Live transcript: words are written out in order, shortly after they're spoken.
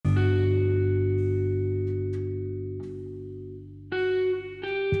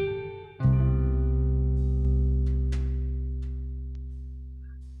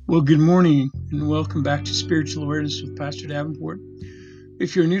Well, good morning and welcome back to Spiritual Awareness with Pastor Davenport.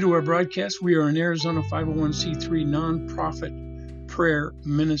 If you're new to our broadcast, we are an Arizona 501c3 nonprofit prayer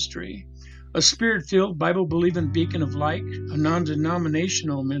ministry, a spirit-filled, Bible-believing beacon of light, a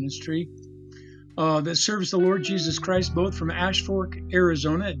non-denominational ministry that serves the Lord Jesus Christ both from Ash Fork,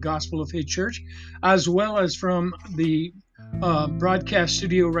 Arizona at Gospel of His Church, as well as from the broadcast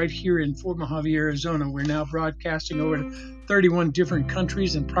studio right here in Fort Mojave, Arizona. We're now broadcasting over 31 different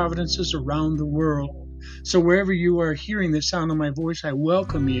countries and provinces around the world. So wherever you are hearing the sound of my voice, I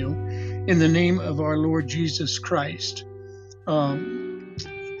welcome you in the name of our Lord Jesus Christ.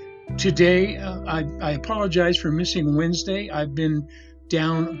 Today, I apologize for missing Wednesday. I've been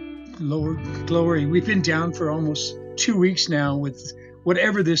down, Lord glory, we've been down for almost 2 weeks now with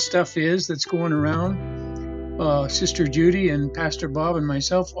whatever this stuff is that's going around. Sister Judy and Pastor Bob and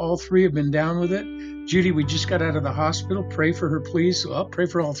myself, all three have been down with it. Judy, we just got out of the hospital. Pray for her, please. Well, pray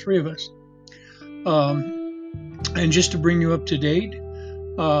for all three of us. And just to bring you up to date,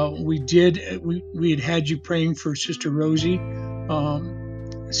 we had you praying for Sister Rosie.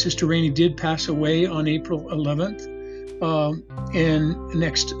 Sister Rainey did pass away on April 11th. And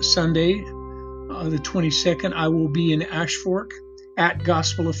next Sunday, the 22nd, I will be in Ash Fork at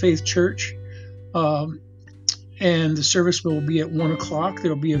Gospel of Faith Church. And the service will be at 1 o'clock. There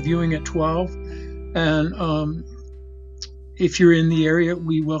will be a viewing at 12. And if you're in the area,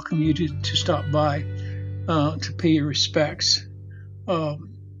 we welcome you to stop by to pay your respects.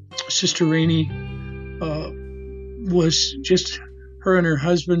 Sister Rainey was just, her and her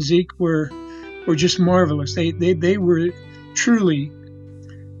husband Zeke were just marvelous. They were truly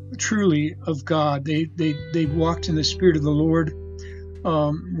of God. They walked in the Spirit of the Lord.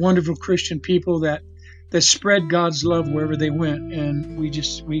 Wonderful Christian people that spread God's love wherever they went, and we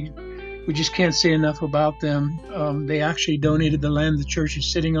just can't say enough about them. They actually donated the land the church is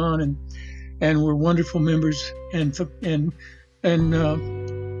sitting on, and were wonderful members and helped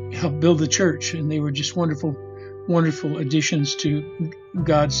build the church, and they were just wonderful additions to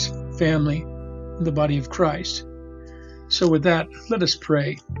God's family, the body of Christ. So with that, let us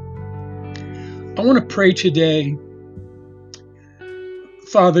pray. I want to pray today,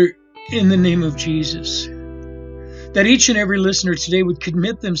 Father, in the name of Jesus, that each and every listener today would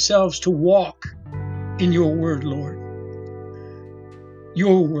commit themselves to walk in your word, Lord.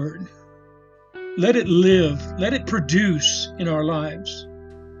 Your word. Let it live. Let it produce in our lives.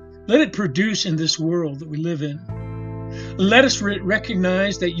 Let it produce in this world that we live in. Let us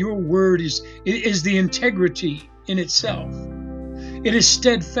recognize that your word is the integrity in itself. It is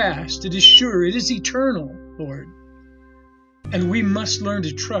steadfast. It is sure. It is eternal, Lord. And we must learn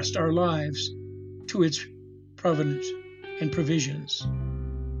to trust our lives to its providence and provisions.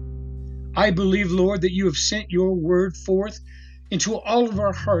 I believe, Lord, that you have sent your word forth into all of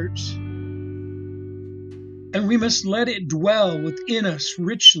our hearts, and we must let it dwell within us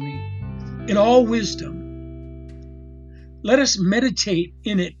richly in all wisdom. Let us meditate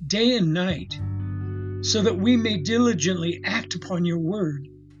in it day and night so that we may diligently act upon your word.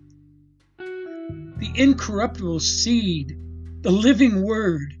 The incorruptible seed, the living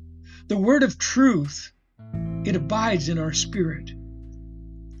word, the word of truth, it abides in our spirit.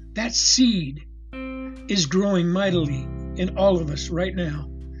 That seed is growing mightily in all of us right now,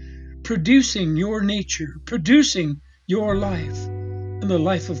 producing your nature, producing your life and the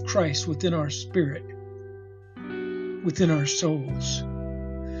life of Christ within our spirit, within our souls.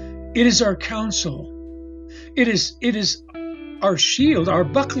 It is our counsel. It is our shield, our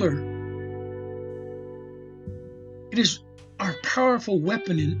buckler. It is our powerful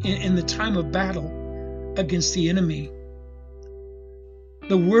weapon in the time of battle against the enemy.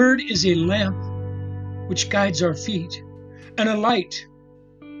 The word is a lamp which guides our feet and a light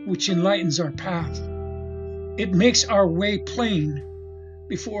which enlightens our path. It makes our way plain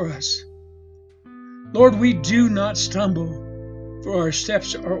before us. Lord, we do not stumble, for our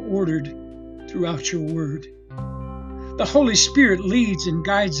steps are ordered throughout your word. The Holy Spirit leads and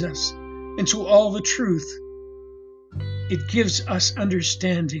guides us into all the truth. It gives us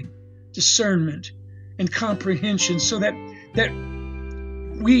understanding, discernment, and comprehension so that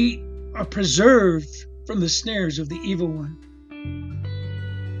we are preserved from the snares of the evil one.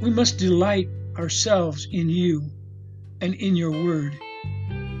 We must delight ourselves in you and in your word.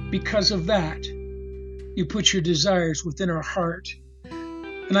 Because of that, you put your desires within our heart.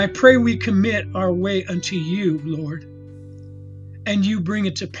 And I pray we commit our way unto you, Lord, and you bring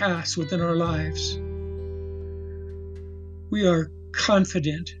it to pass within our lives. We are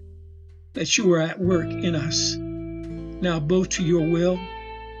confident that you are at work in us, now both to your will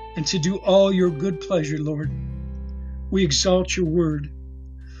and to do all your good pleasure, Lord. We exalt your word.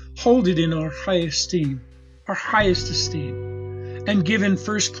 hold it in our highest esteem, and give in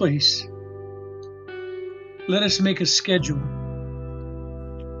first place. Let us make a schedule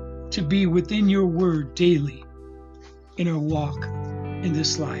to be within your word daily in our walk in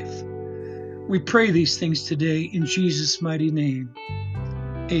this life. We pray these things today in Jesus' mighty name.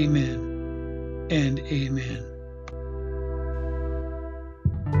 Amen and amen.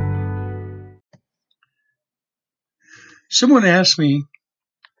 Someone asked me,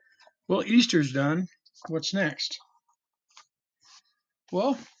 well, Easter's done. What's next?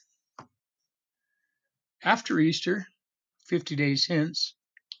 Well, after Easter, 50 days hence,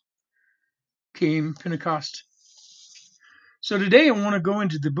 came Pentecost. So today I want to go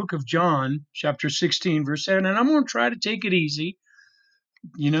into the book of John, chapter 16, verse 7, and I'm going to try to take it easy.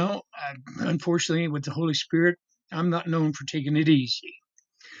 You know, unfortunately, with the Holy Spirit, I'm not known for taking it easy.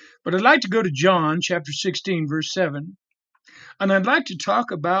 But I'd like to go to John, chapter 16, verse 7, and I'd like to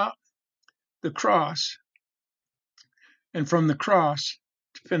talk about the cross, and from the cross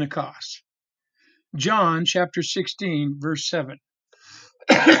to Pentecost. John, chapter 16, verse 7.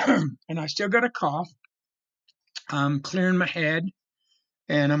 And I still got a cough. I'm clearing my head,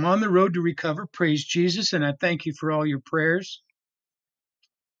 and I'm on the road to recover. Praise Jesus, and I thank you for all your prayers.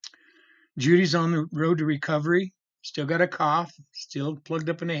 Judy's on the road to recovery. Still got a cough. Still plugged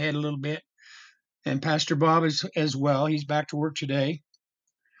up in the head a little bit. And Pastor Bob is as well. He's back to work today.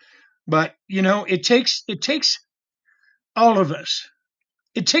 But, you know, it takes all of us.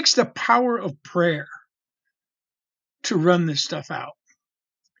 It takes the power of prayer to run this stuff out.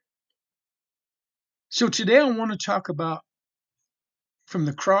 So today I want to talk about from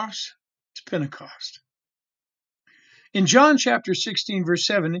the cross to Pentecost. In John chapter 16, verse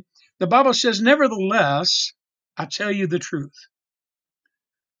 7, the Bible says, nevertheless, I tell you the truth.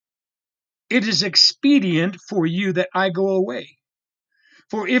 It is expedient for you that I go away.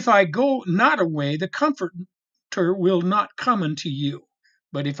 For if I go not away, the Comforter will not come unto you.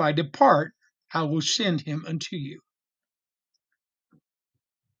 But if I depart, I will send him unto you.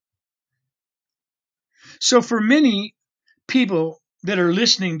 So for many people that are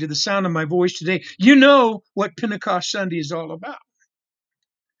listening to the sound of my voice today, you know what Pentecost Sunday is all about.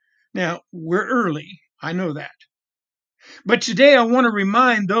 Now, we're early. I know that. But today I want to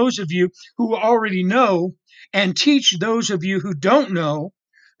remind those of you who already know and teach those of you who don't know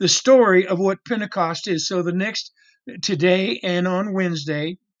the story of what Pentecost is. So today and on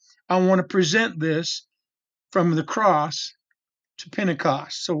Wednesday, I want to present this from the cross to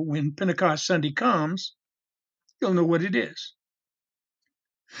Pentecost. So when Pentecost Sunday comes, you'll know what it is.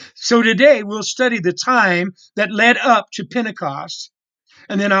 So today we'll study the time that led up to Pentecost,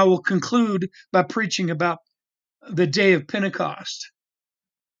 and then I will conclude by preaching about the day of Pentecost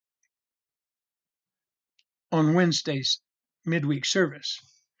on Wednesday's midweek service.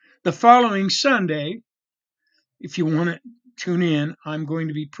 The following Sunday, if you want to tune in, I'm going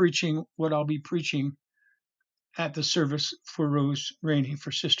to be preaching what I'll be preaching at the service for Rose Rainey,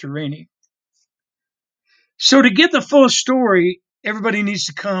 for Sister Rainey. So to get the full story, everybody needs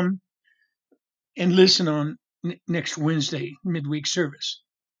to come and listen on next Wednesday midweek service.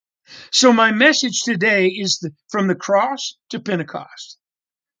 So my message today is from the cross to Pentecost.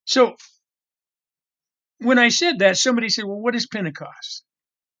 So when I said that, somebody said, well, what is Pentecost?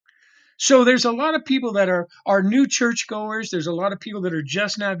 So there's a lot of people that are new churchgoers. There's a lot of people that are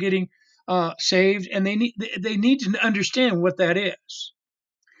just now getting saved, and they need to understand what that is.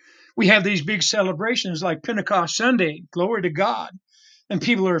 We have these big celebrations like Pentecost Sunday, glory to God, and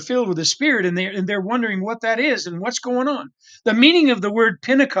people are filled with the Spirit, and they're wondering what that is and what's going on. The meaning of the word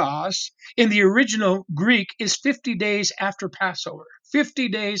Pentecost in the original Greek is 50 days after Passover. 50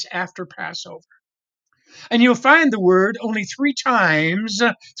 days after Passover. And you'll find the word only 3 times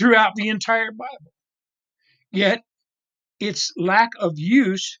throughout the entire Bible. Yet, its lack of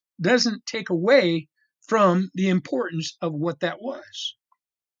use doesn't take away from the importance of what that was.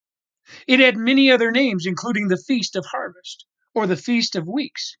 It had many other names, including the Feast of Harvest or the Feast of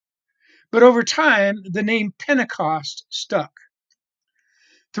Weeks. But over time, the name Pentecost stuck.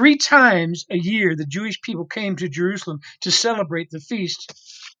 3 times a year, the Jewish people came to Jerusalem to celebrate the Feast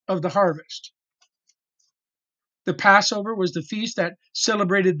of the Harvest. The Passover was the feast that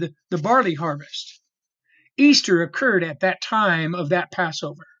celebrated the barley harvest. Easter occurred at that time of that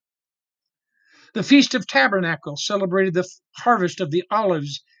Passover. The Feast of Tabernacles celebrated the harvest of the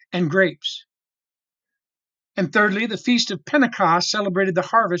olives and grapes. And thirdly, the Feast of Pentecost celebrated the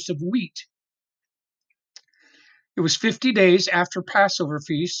harvest of wheat. It was 50 days after Passover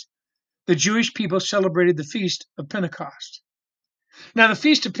feast. The Jewish people celebrated the Feast of Pentecost. Now, the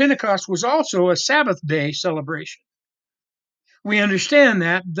Feast of Pentecost was also a Sabbath day celebration. we understand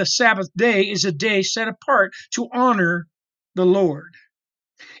that the Sabbath day is a day set apart to honor the Lord.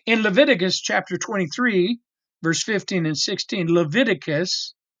 In Leviticus chapter 23, verse 15 and 16,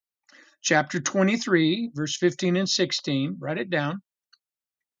 Leviticus chapter 23, verse 15 and 16, write it down.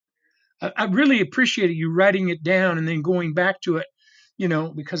 I really appreciate you writing it down and then going back to it,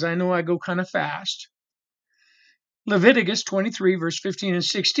 because I know I go kind of fast. Leviticus 23, verse 15 and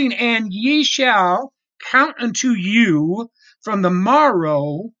 16, and ye shall count unto you from the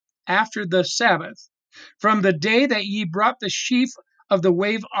morrow after the Sabbath, from the day that ye brought the sheaf of the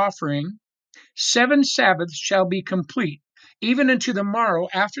wave offering, 7 Sabbaths shall be complete. Even unto the morrow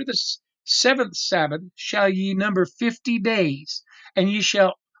after the 7th Sabbath shall ye number 50 days, and ye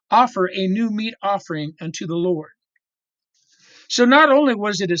shall offer a new meat offering unto the Lord. So not only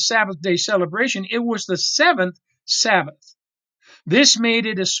was it a Sabbath day celebration, it was the 7th Sabbath. This made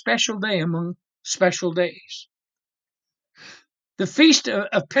it a special day among special days. The Feast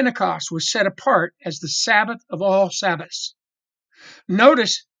of Pentecost was set apart as the Sabbath of all Sabbaths.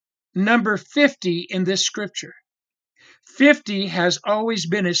 Notice number 50 in this scripture. 50 has always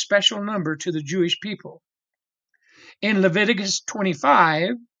been a special number to the Jewish people. In Leviticus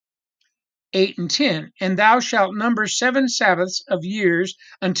 25, 8 and 10, and thou shalt number 7 Sabbaths of years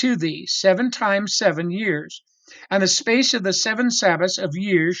unto thee, 7 times 7 years. And the space of the 7 Sabbaths of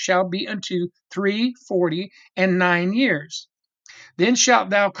years shall be unto 3, 40, and 9 years. Then shalt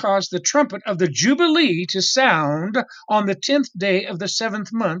thou cause the trumpet of the Jubilee to sound on the 10th day of the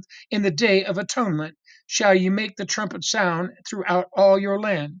 7th month, in the day of atonement. Shall ye make the trumpet sound throughout all your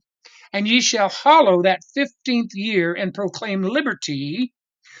land. And ye shall hallow that 15th year, and proclaim liberty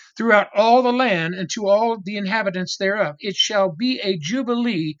throughout all the land, and to all the inhabitants thereof. It shall be a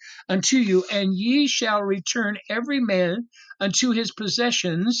jubilee unto you, and ye shall return every man unto his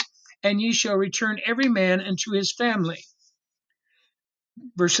possessions, and ye shall return every man unto his family.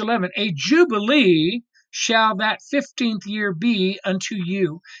 Verse 11, a jubilee shall that 15th year be unto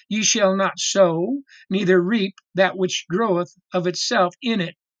you. Ye shall not sow, neither reap that which groweth of itself in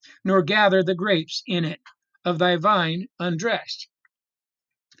it, nor gather the grapes in it of thy vine undressed.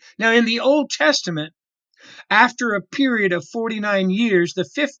 Now, in the Old Testament, after a period of 49 years, the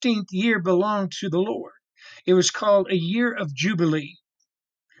 15th year belonged to the Lord. It was called a year of Jubilee.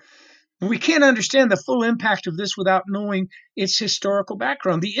 We can't understand the full impact of this without knowing its historical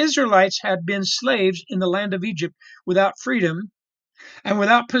background. The Israelites had been slaves in the land of Egypt without freedom and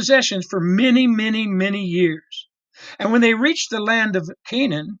without possessions for many, many, many years. And when they reached the land of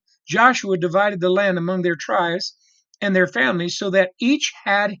Canaan, Joshua divided the land among their tribes and their families so that each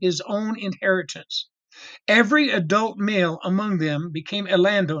had his own inheritance. Every adult male among them became a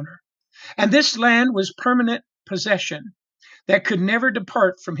landowner, and this land was permanent possession that could never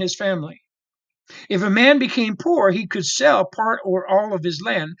depart from his family. If a man became poor, he could sell part or all of his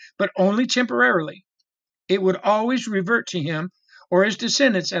land, but only temporarily. It would always revert to him or his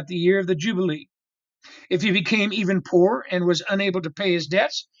descendants at the year of the Jubilee. If he became even poor and was unable to pay his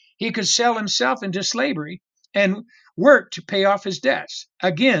debts, he could sell himself into slavery and work to pay off his debts.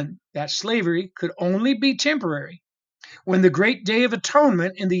 Again, that slavery could only be temporary. When the great day of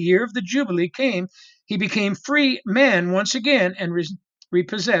atonement in the year of the Jubilee came, he became free man once again and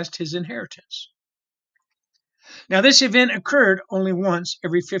repossessed his inheritance. Now, this event occurred only once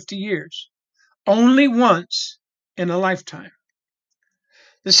every 50 years, only once in a lifetime.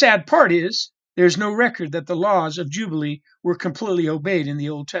 The sad part is, there's no record that the laws of Jubilee were completely obeyed in the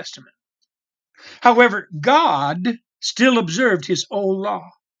Old Testament. However, God still observed his old law.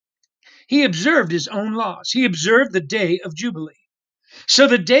 He observed his own laws. He observed the day of Jubilee. So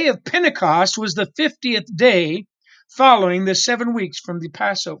the day of Pentecost was the 50th day following the 7 weeks from the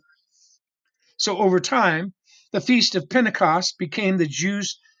Passover. So over time, the Feast of Pentecost became the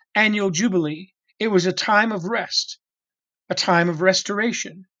Jews' annual Jubilee. It was a time of rest, a time of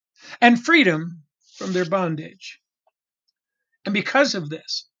restoration, and freedom from their bondage. And because of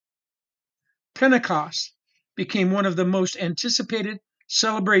this, Pentecost became one of the most anticipated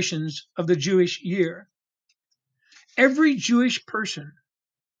celebrations of the Jewish year. Every Jewish person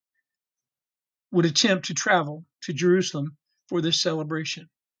would attempt to travel to Jerusalem for this celebration.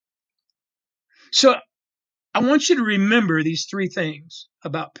 So I want you to remember these 3 things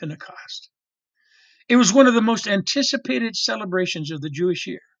about Pentecost. It was one of the most anticipated celebrations of the Jewish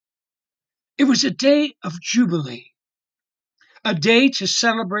year. It was a day of Jubilee, a day to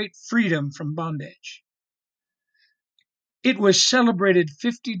celebrate freedom from bondage. It was celebrated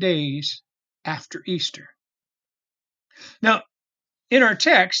 50 days after Easter. Now, in our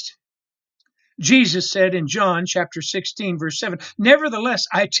text, Jesus said in John chapter 16, verse 7, nevertheless,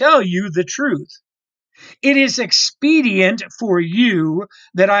 I tell you the truth. It is expedient for you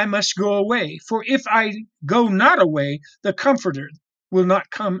that I must go away. For if I go not away, the Comforter will not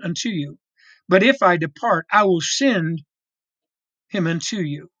come unto you. But if I depart, I will send him unto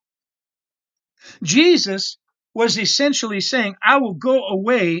you. Jesus was essentially saying, I will go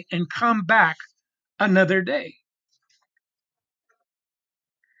away and come back another day.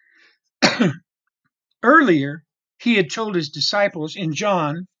 Earlier, he had told his disciples in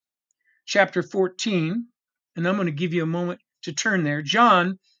John chapter 14, and I'm going to give you a moment to turn there.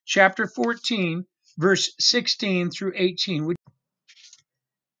 John chapter 14, verse 16 through 18.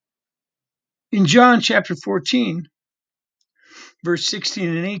 In John chapter 14, verse 16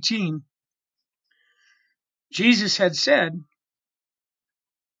 and 18, Jesus had said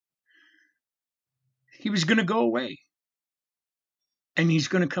he was going to go away and he's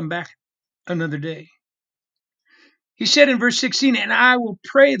going to come back another day. He said in verse 16, and I will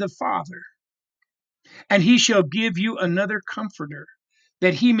pray the Father, and he shall give you another comforter,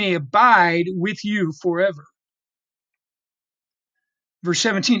 that he may abide with you forever. Verse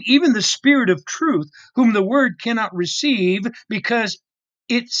 17, even the Spirit of truth, whom the world cannot receive, because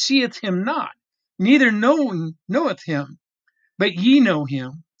it seeth him not, neither knoweth him, but ye know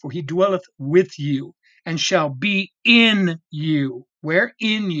him, for he dwelleth with you, and shall be in you. Where?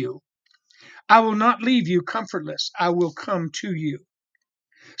 In you. I will not leave you comfortless. I will come to you.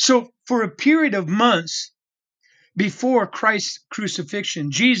 So for a period of months before Christ's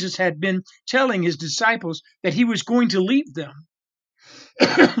crucifixion, Jesus had been telling his disciples that he was going to leave them.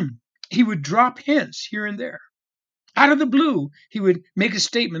 He would drop hints here and there. Out of the blue, he would make a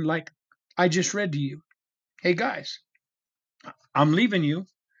statement like I just read to you. Hey guys, I'm leaving you,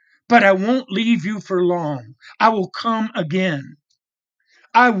 but I won't leave you for long. I will come again.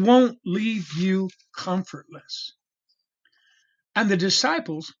 I won't leave you comfortless. And the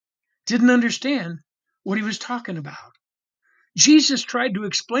disciples didn't understand what he was talking about. Jesus tried to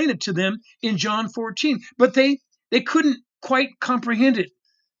explain it to them in John 14, but they couldn't quite comprehend it.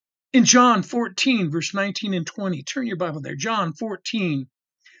 In John 14, verse 19 and 20, turn your Bible there. John 14,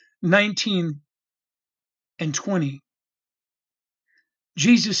 19 and 20.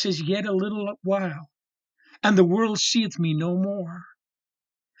 Jesus says, yet a little while, and the world seeth me no more.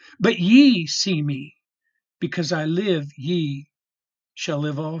 But ye see me, because I live, ye shall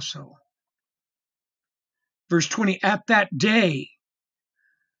live also. Verse 20, at that day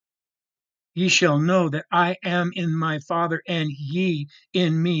ye shall know that I am in my Father, and ye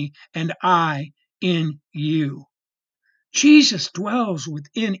in me, and I in you. Jesus dwells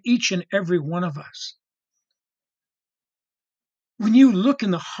within each and every one of us. When you look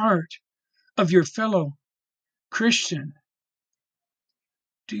in the heart of your fellow Christian,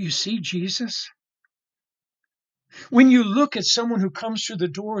 do you see Jesus? When you look at someone who comes through the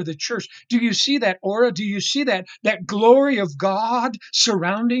door of the church, do you see that aura? Do you see that glory of God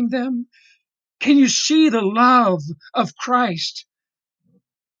surrounding them? Can you see the love of Christ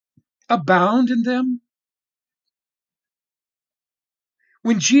abound in them?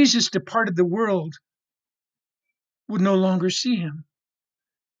 When Jesus departed, the world would no longer see him,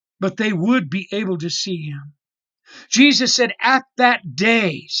 but they would be able to see him. Jesus said, at that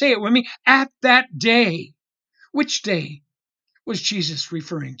day, say it with me, at that day. Which day was Jesus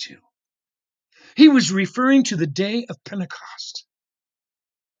referring to? He was referring to the day of Pentecost.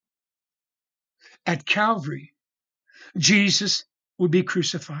 At Calvary, Jesus would be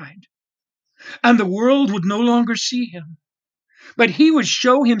crucified, and the world would no longer see him, but he would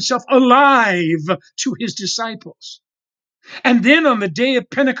show himself alive to his disciples. And then on the day of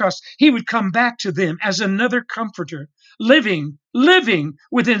Pentecost, he would come back to them as another comforter, living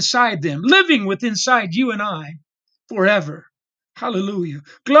within inside them, living within inside you and I forever. Hallelujah.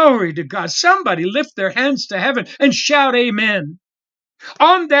 Glory to God. Somebody lift their hands to heaven and shout amen.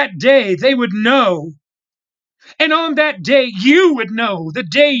 On that day, they would know. And on that day, you would know, the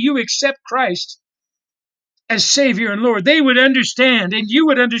day you accept Christ as Savior and Lord. They would understand, and you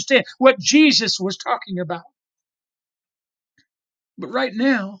would understand what Jesus was talking about. But right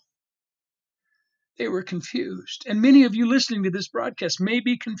now, they were confused. And many of you listening to this broadcast may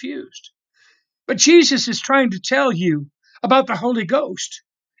be confused. But Jesus is trying to tell you about the Holy Ghost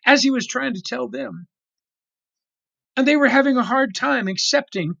as he was trying to tell them. And they were having a hard time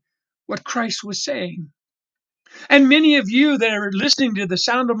accepting what Christ was saying. And many of you that are listening to the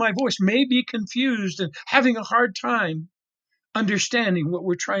sound of my voice may be confused and having a hard time understanding what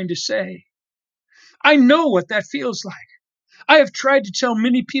we're trying to say. I know what that feels like. I have tried to tell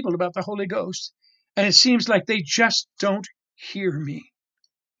many people about the Holy Ghost, and it seems like they just don't hear me.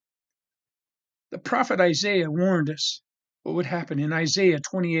 The prophet Isaiah warned us what would happen in Isaiah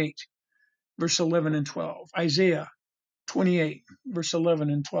 28, verse 11 and 12. Isaiah 28, verse 11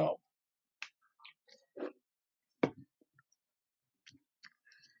 and 12.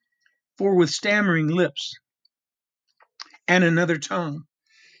 For with stammering lips and another tongue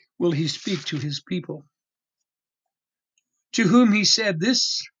will he speak to his people, to whom he said,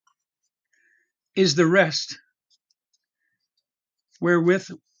 this is the rest wherewith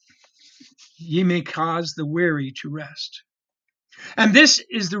ye may cause the weary to rest. And this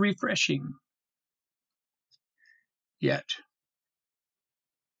is the refreshing. Yet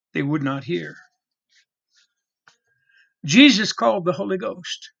they would not hear. Jesus called the Holy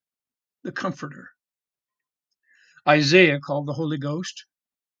Ghost the Comforter. Isaiah called the Holy Ghost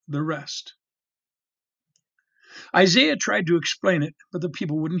the rest. Isaiah tried to explain it, but the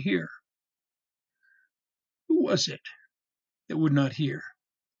people wouldn't hear. Who was it that would not hear?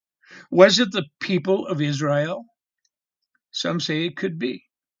 Was it the people of Israel? Some say it could be.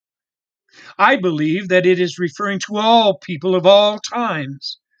 I believe that it is referring to all people of all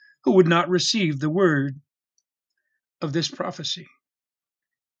times who would not receive the word of this prophecy.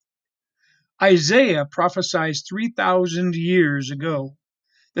 Isaiah prophesied 3,000 years ago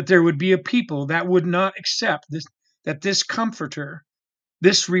that there would be a people that would not accept this, that this comforter,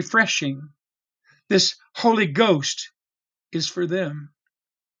 this refreshing, this Holy Ghost is for them.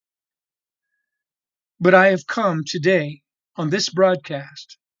 But I have come today on this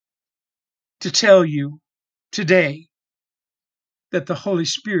broadcast to tell you today that the Holy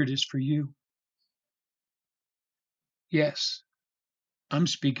Spirit is for you. Yes, I'm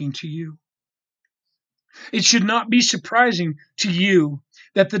speaking to you. It should not be surprising to you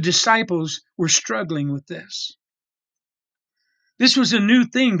that the disciples were struggling with this. This was a new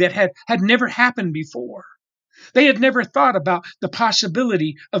thing that had never happened before. They had never thought about the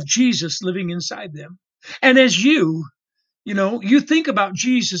possibility of Jesus living inside them. And as you think about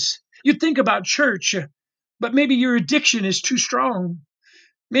Jesus, you think about church, but maybe your addiction is too strong.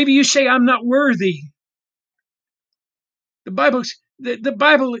 Maybe you say, I'm not worthy. The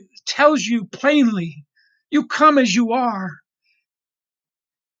Bible tells you plainly, you come as you are.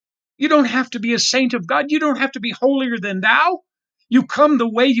 You don't have to be a saint of God. You don't have to be holier than thou. You come the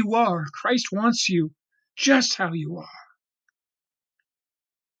way you are. Christ wants you just how you are.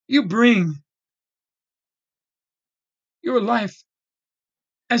 You bring your life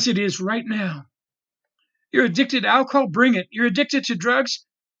as it is right now. You're addicted to alcohol, bring it. You're addicted to drugs,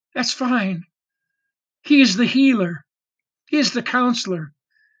 that's fine. He is the healer. He is the counselor.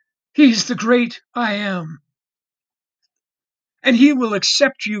 He is the great I am. And he will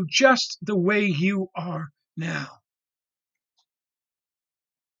accept you just the way you are now.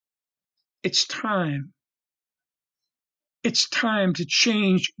 It's time. It's time to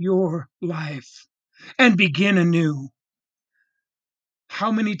change your life and begin anew.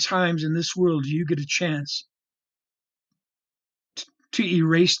 How many times in this world do you get a chance to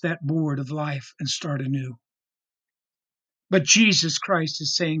erase that board of life and start anew? But Jesus Christ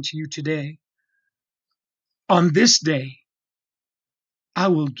is saying to you today, on this day, I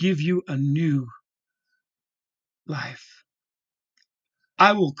will give you a new life.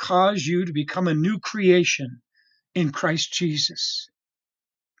 I will cause you to become a new creation in Christ Jesus.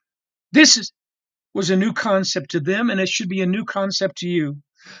 This was a new concept to them, and it should be a new concept to you.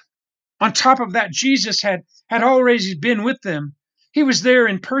 On top of that, Jesus had already been with them. He was there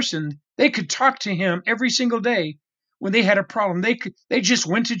in person. They could talk to him every single day when they had a problem. They just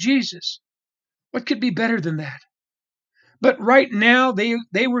went to Jesus. What could be better than that? But right now,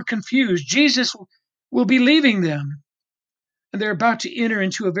 they were confused. Jesus will be leaving them, and they're about to enter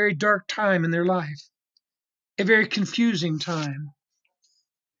into a very dark time in their life, a very confusing time.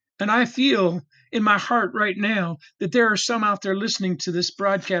 And I feel in my heart right now that there are some out there listening to this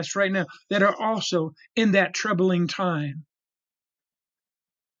broadcast right now that are also in that troubling time.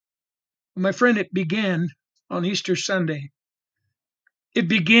 My friend, it began on Easter Sunday. It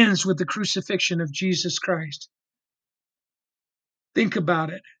begins with the crucifixion of Jesus Christ. Think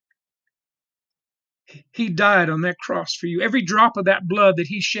about it. He died on that cross for you. Every drop of that blood that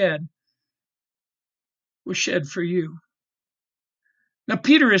he shed was shed for you. Now,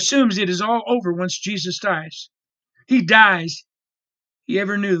 Peter assumes it is all over once Jesus dies. He dies. He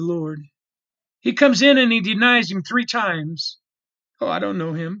ever knew the Lord. He comes in and he denies him 3 times. Oh, I don't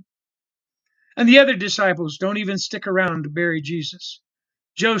know him. And the other disciples don't even stick around to bury Jesus.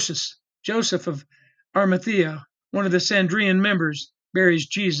 Joseph of Arimathea, one of the Sanhedrin members, buries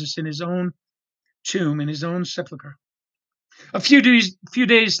Jesus in his own tomb, in his own sepulchre. A few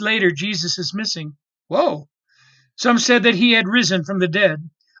days later, Jesus is missing. Whoa! Some said that he had risen from the dead.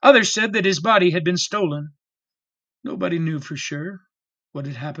 Others said that his body had been stolen. Nobody knew for sure what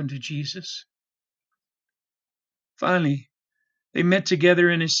had happened to Jesus. Finally, they met together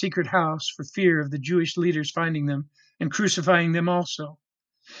in a secret house for fear of the Jewish leaders finding them and crucifying them also.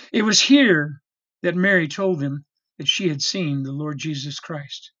 It was here that Mary told them that she had seen the Lord Jesus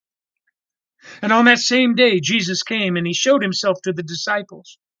Christ. And on that same day, Jesus came and he showed himself to the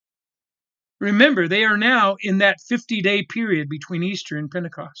disciples. Remember, they are now in that 50-day period between Easter and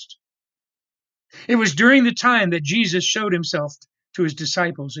Pentecost. It was during the time that Jesus showed himself to his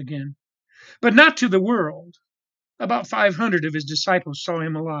disciples again, but not to the world. About 500 of his disciples saw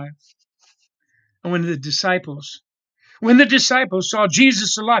him alive. And when the disciples saw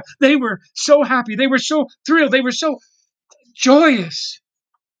Jesus alive, they were so happy. They were so thrilled. They were so joyous.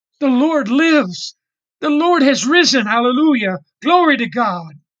 The Lord lives. The Lord has risen. Hallelujah. Glory to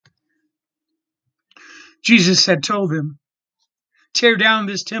God. Jesus had told them, tear down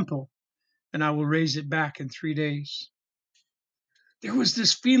this temple and I will raise it back in 3 days. There was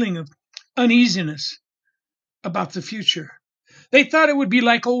this feeling of uneasiness about the future. They thought it would be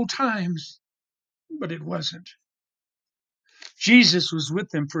like old times, but it wasn't. Jesus was with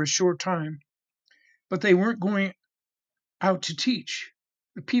them for a short time, but they weren't going out to teach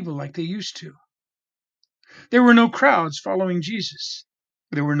the people like they used to. There were no crowds following Jesus.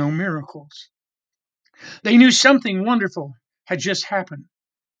 There were no miracles. They knew something wonderful had just happened,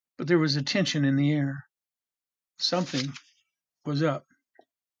 but there was a tension in the air. Something was up.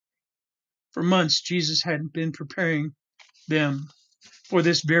 For months, Jesus had been preparing them for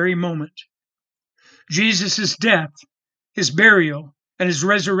this very moment. Jesus' death, his burial, and his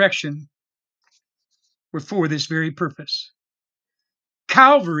resurrection were for this very purpose.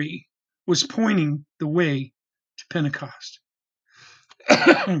 Calvary was pointing the way to Pentecost.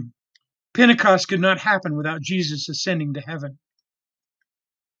 Pentecost could not happen without Jesus ascending to heaven.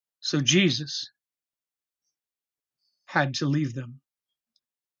 So Jesus had to leave them.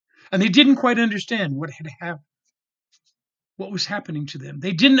 And they didn't quite understand what had happened, what was happening to them.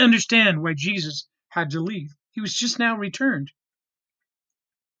 They didn't understand why Jesus had to leave. He was just now returned.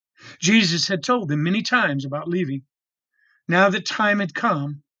 Jesus had told them many times about leaving. Now that time had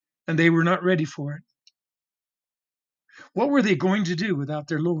come, and they were not ready for it. What were they going to do without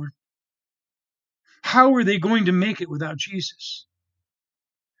their Lord? How were they going to make it without Jesus?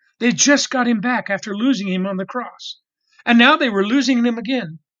 They just got him back after losing him on the cross, and now they were losing him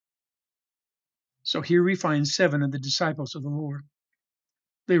again. So here we find 7 of the disciples of the Lord.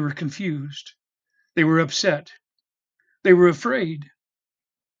 They were confused. They were upset. They were afraid.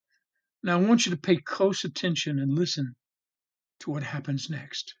 Now I want you to pay close attention and listen to what happens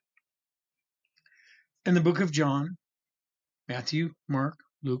next. In the book of John, Matthew, Mark,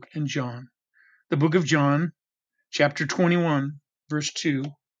 Luke, and John, the book of John, chapter 21, verse 2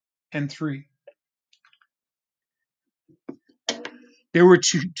 and 3. There were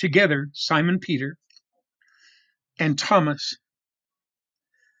together Simon Peter and Thomas,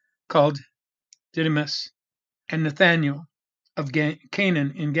 called Didymus, and Nathanael of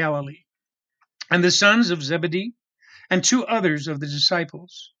Canaan in Galilee, and the sons of Zebedee, and 2 others of the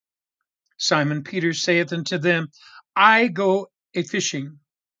disciples. Simon Peter saith unto them, I go a fishing.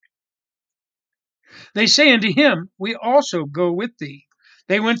 They say unto him, we also go with thee.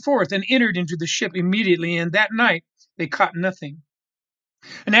 They went forth and entered into the ship immediately, and that night they caught nothing.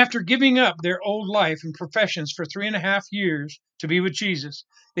 And after giving up their old life and professions for 3.5 years to be with Jesus,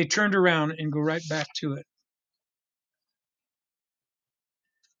 they turned around and go right back to it.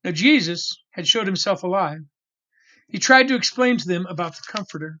 Now Jesus had showed himself alive. He tried to explain to them about the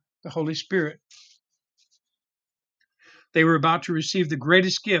Comforter, the Holy Spirit. They were about to receive the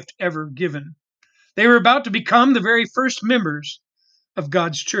greatest gift ever given. They were about to become the very first members of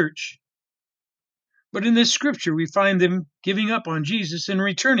God's church. But in this scripture, we find them giving up on Jesus and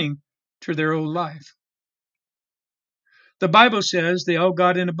returning to their old life. The Bible says they all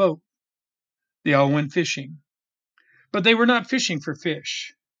got in a boat. They all went fishing. But they were not fishing for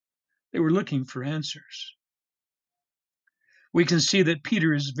fish. They were looking for answers. We can see that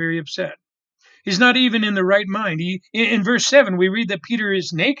Peter is very upset. He's not even in the right mind. In verse 7, we read that Peter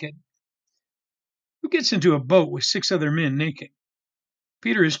is naked. Who gets into a boat with 6 other men naked?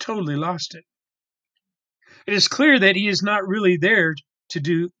 Peter has totally lost it. It is clear that he is not really there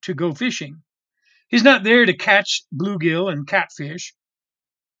to go fishing. He's not there to catch bluegill and catfish.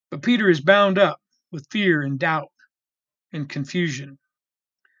 But Peter is bound up with fear and doubt and confusion.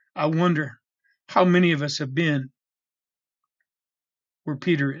 I wonder how many of us have been where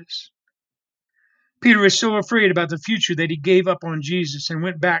Peter is. Peter is so afraid about the future that he gave up on Jesus and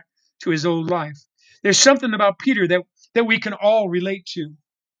went back to his old life. There's something about Peter that we can all relate to.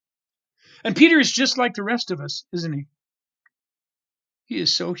 And Peter is just like the rest of us, isn't he? He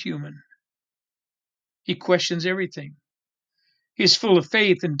is so human. He questions everything. He's full of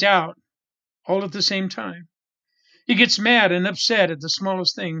faith and doubt all at the same time. He gets mad and upset at the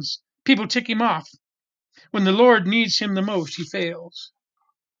smallest things. People tick him off. When the Lord needs him the most, he fails.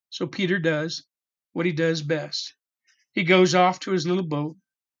 So Peter does what he does best. He goes off to his little boat,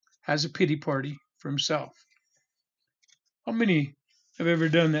 has a pity party for himself. How many have ever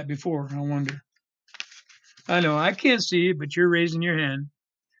done that before, I wonder? I know I can't see it, but you're raising your hand.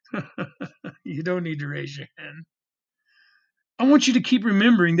 You don't need to raise your hand. I want you to keep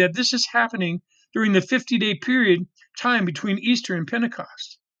remembering that this is happening during the 50-day period time between Easter and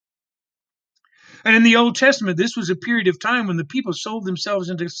Pentecost. And in the Old Testament, this was a period of time when the people sold themselves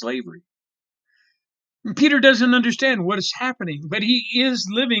into slavery. And Peter doesn't understand what is happening, but he is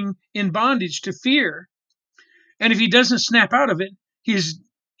living in bondage to fear. And if he doesn't snap out of it,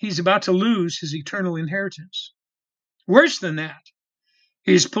 he's about to lose his eternal inheritance. Worse than that,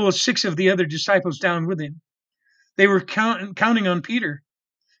 he's pulled 6 of the other disciples down with him. They were counting on Peter.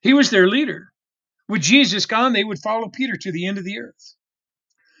 He was their leader. With Jesus gone, they would follow Peter to the end of the earth.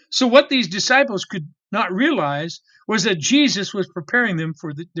 So what these disciples could not realize was that Jesus was preparing them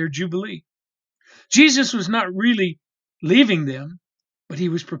for their Jubilee. Jesus was not really leaving them, but he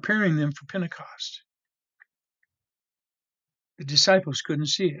was preparing them for Pentecost. The disciples couldn't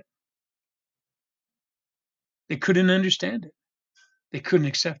see it. They couldn't understand it. They couldn't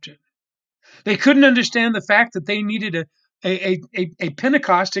accept it. They couldn't understand the fact that they needed a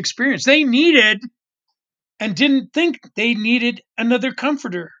Pentecost experience. They needed and didn't think they needed another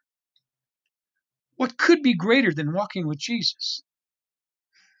comforter. What could be greater than walking with Jesus?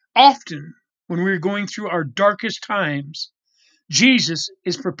 Often, when we're going through our darkest times, Jesus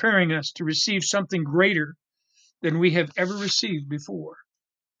is preparing us to receive something greater than we have ever received before.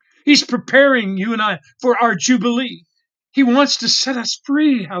 He's preparing you and I for our Jubilee. He wants to set us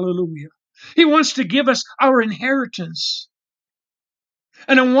free. Hallelujah. He wants to give us our inheritance.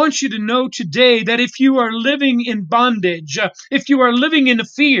 And I want you to know today that if you are living in bondage, if you are living in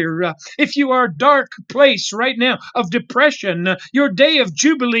fear, if you are a dark place right now of depression, your day of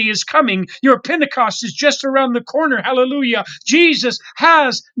Jubilee is coming. Your Pentecost is just around the corner. Hallelujah. Jesus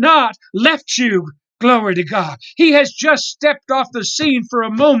has not left you. Glory to God. He has just stepped off the scene for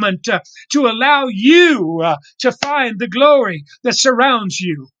a moment to allow you to find the glory that surrounds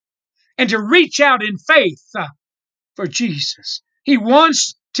you and to reach out in faith for Jesus. He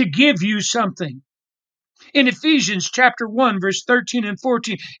wants to give you something. In Ephesians chapter 1, verse 13 and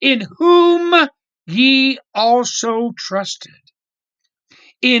 14, in whom ye also trusted.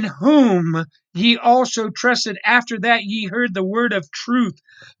 In whom ye also trusted after that ye heard the word of truth,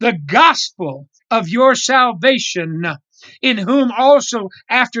 the gospel of your salvation, in whom also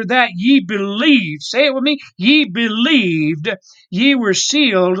after that ye believed. Say it with me. Ye believed, ye were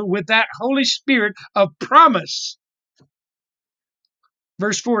sealed with that Holy Spirit of promise.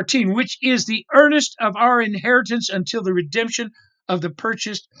 Verse 14, which is the earnest of our inheritance until the redemption of the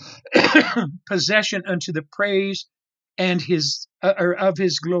purchased possession unto the praise and of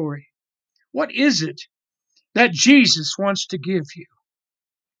his glory. What is it that Jesus wants to give you?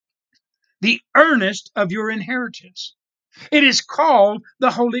 The earnest of your inheritance. It is called the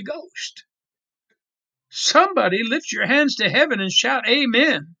Holy Ghost. Somebody lift your hands to heaven and shout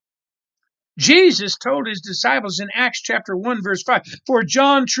amen. Jesus told his disciples in Acts chapter 1, verse 5, for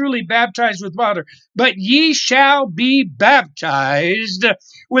John truly baptized with water, but ye shall be baptized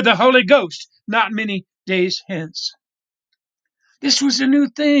with the Holy Ghost not many days hence. This was a new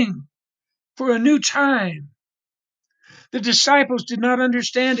thing for a new time. The disciples did not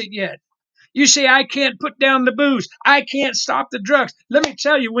understand it yet. You say, I can't put down the booze. I can't stop the drugs. Let me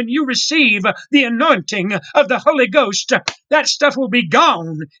tell you, when you receive the anointing of the Holy Ghost, that stuff will be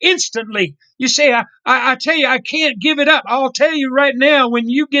gone instantly. You say, I tell you, I can't give it up. I'll tell you right now, when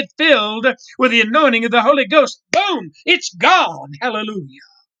you get filled with the anointing of the Holy Ghost, boom, it's gone. Hallelujah.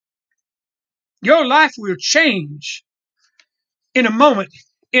 Your life will change in a moment,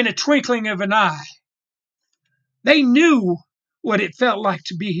 in a twinkling of an eye. They knew what it felt like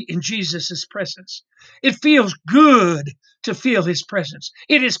to be in Jesus' presence. It feels good to feel his presence.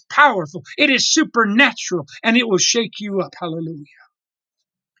 It is powerful. It is supernatural, and it will shake you up. Hallelujah.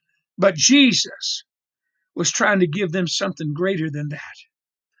 But Jesus was trying to give them something greater than that.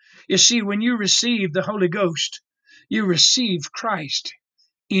 You see, when you receive the Holy Ghost, you receive Christ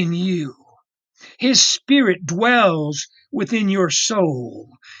in you. His Spirit dwells within your soul.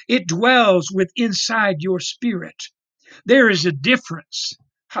 It dwells inside your spirit. There is a difference.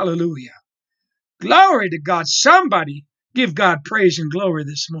 Hallelujah. Glory to God. Somebody give God praise and glory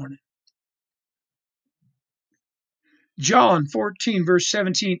this morning. John 14, verse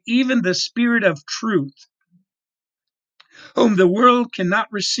 17, even the Spirit of truth, whom the world cannot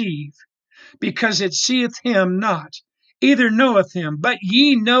receive, because it seeth him not, either knoweth him, but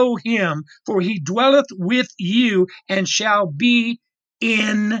ye know him, for he dwelleth with you and shall be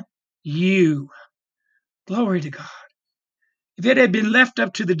in you. Glory to God. If it had been left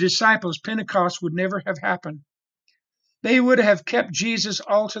up to the disciples, Pentecost would never have happened. They would have kept Jesus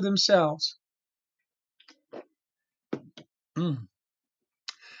all to themselves. Let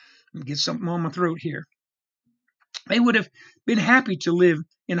me get something on my throat here. They would have been happy to live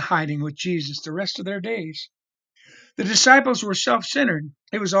in hiding with Jesus the rest of their days. The disciples were self-centered.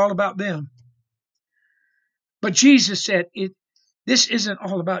 It was all about them. But Jesus said, this isn't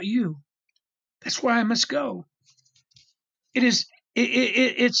all about you. That's why I must go. It's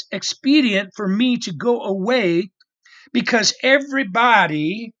expedient for me to go away, because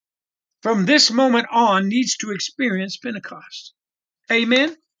everybody from this moment on needs to experience Pentecost.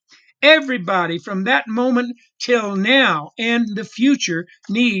 Amen? Everybody from that moment till now and the future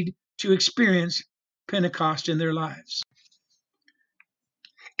need to experience Pentecost in their lives.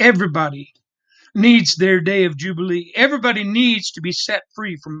 Everybody needs their day of Jubilee. Everybody needs to be set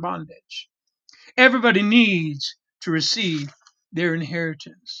free from bondage. Everybody needs to receive their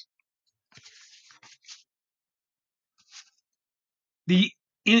inheritance.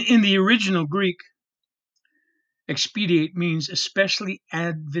 In the original Greek, expedite means especially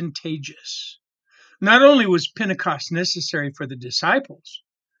advantageous. Not only was Pentecost necessary for the disciples,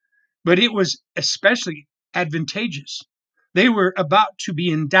 but it was especially advantageous. They were about to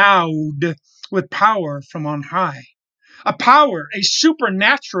be endowed with power from on high, a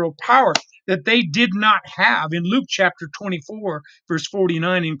supernatural power that they did not have. In Luke chapter 24, verse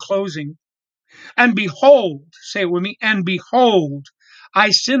 49, in closing, and behold, say it with me, and behold,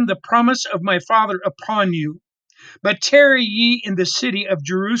 I send the promise of my Father upon you. But tarry ye in the city of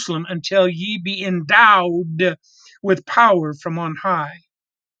Jerusalem until ye be endowed with power from on high.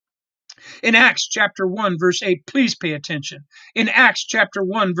 In Acts chapter 1, verse 8, please pay attention. In Acts chapter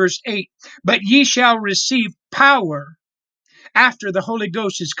 1, verse 8, but ye shall receive power after the Holy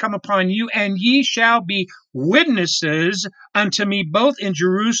Ghost is come upon you, and ye shall be witnesses unto me both in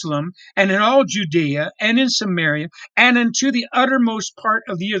Jerusalem and in all Judea and in Samaria and unto the uttermost part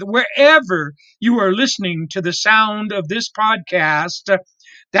of the earth. Wherever you are listening to the sound of this podcast,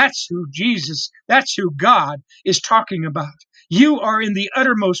 that's who God is talking about. You are in the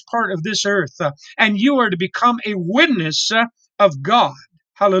uttermost part of this earth, and you are to become a witness of God.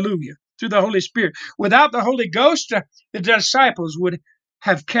 Hallelujah. Through the Holy Spirit. Without the Holy Ghost, the disciples would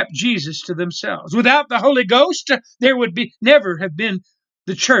have kept Jesus to themselves. Without the Holy Ghost, there would never have been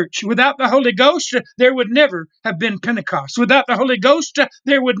the church. Without the Holy Ghost, there would never have been Pentecost. Without the Holy Ghost,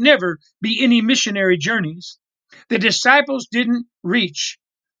 there would never be any missionary journeys. The disciples didn't reach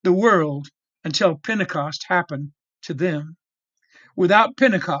the world until Pentecost happened to them. Without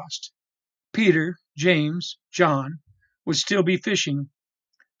Pentecost, Peter, James, John would still be fishing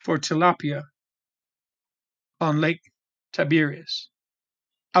for tilapia on Lake Tiberias.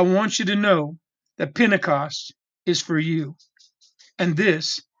 I want you to know that Pentecost is for you, and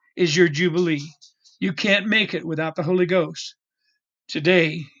this is your Jubilee. You can't make it without the Holy Ghost.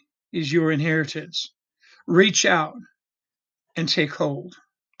 Today is your inheritance. Reach out and take hold.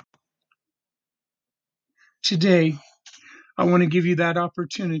 Today, I want to give you that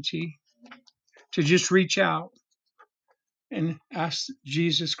opportunity to just reach out and ask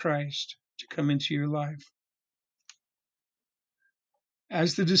Jesus Christ to come into your life.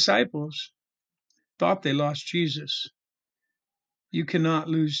 As the disciples thought they lost Jesus, you cannot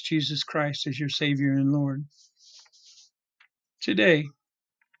lose Jesus Christ as your Savior and Lord. Today,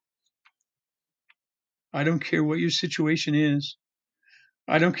 I don't care what your situation is.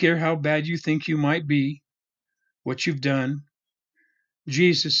 I don't care how bad you think you might be, what you've done.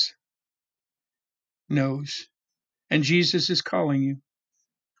 Jesus knows, and Jesus is calling you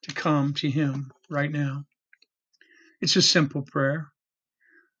to come to Him right now. It's a simple prayer.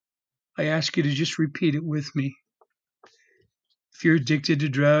 I ask you to just repeat it with me. If you're addicted to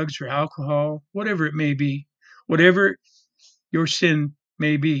drugs or alcohol, whatever it may be, whatever your sin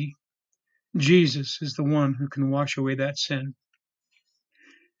may be, Jesus is the one who can wash away that sin.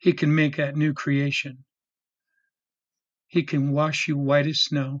 He can make that new creation. He can wash you white as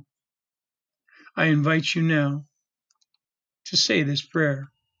snow. I invite you now to say this prayer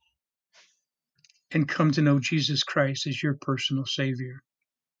and come to know Jesus Christ as your personal Savior.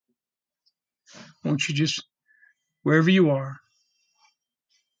 Won't you just, wherever you are,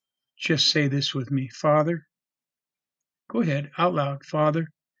 just say this with me. Father, go ahead, out loud. Father,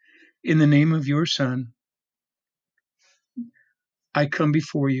 in the name of your Son, I come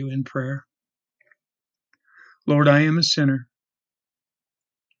before you in prayer. Lord, I am a sinner.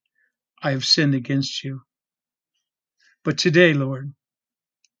 I have sinned against you. But today, Lord,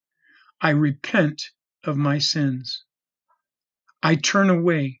 I repent of my sins. I turn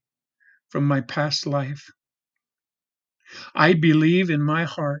away from my past life. I believe in my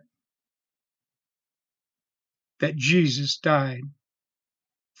heart that Jesus died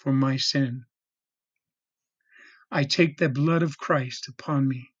for my sin. I take the blood of Christ upon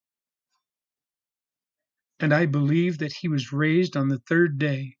me, and I believe that he was raised on the third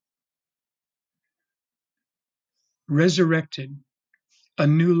day, resurrected, a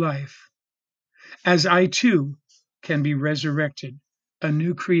new life, as I too can be resurrected, a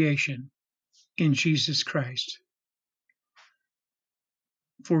new creation in Jesus Christ.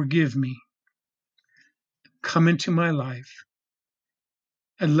 Forgive me. Come into my life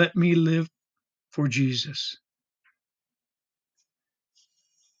and let me live for Jesus.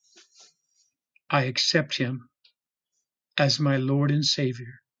 I accept him as my Lord and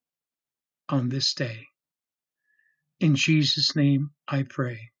Savior on this day. In Jesus' name I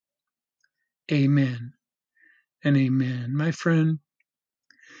pray. Amen and amen. My friend,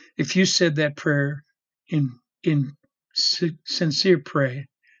 if you said that prayer in sincere prayer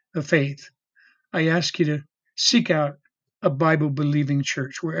of faith, I ask you to seek out a Bible-believing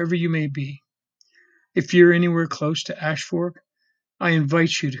church wherever you may be. If you're anywhere close to Ashfork, I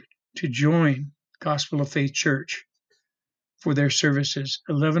invite you to join Gospel of Faith Church for their services,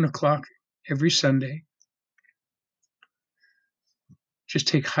 11 o'clock every Sunday. Just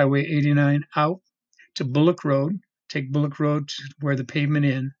take Highway 89 out to Bullock Road, take Bullock Road to where the pavement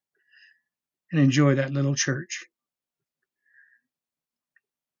ends, and enjoy that little church.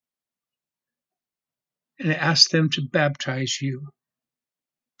 And ask them to baptize you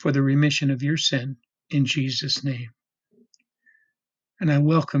for the remission of your sin in Jesus' name. And I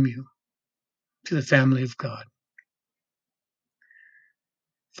welcome you to the family of God.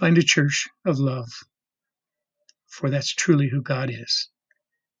 Find a church of love, for that's truly who God is.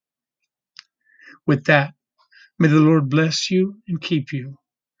 With that, may the Lord bless you and keep you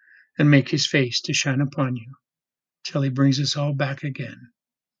and make his face to shine upon you till he brings us all back again.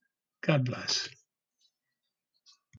 God bless.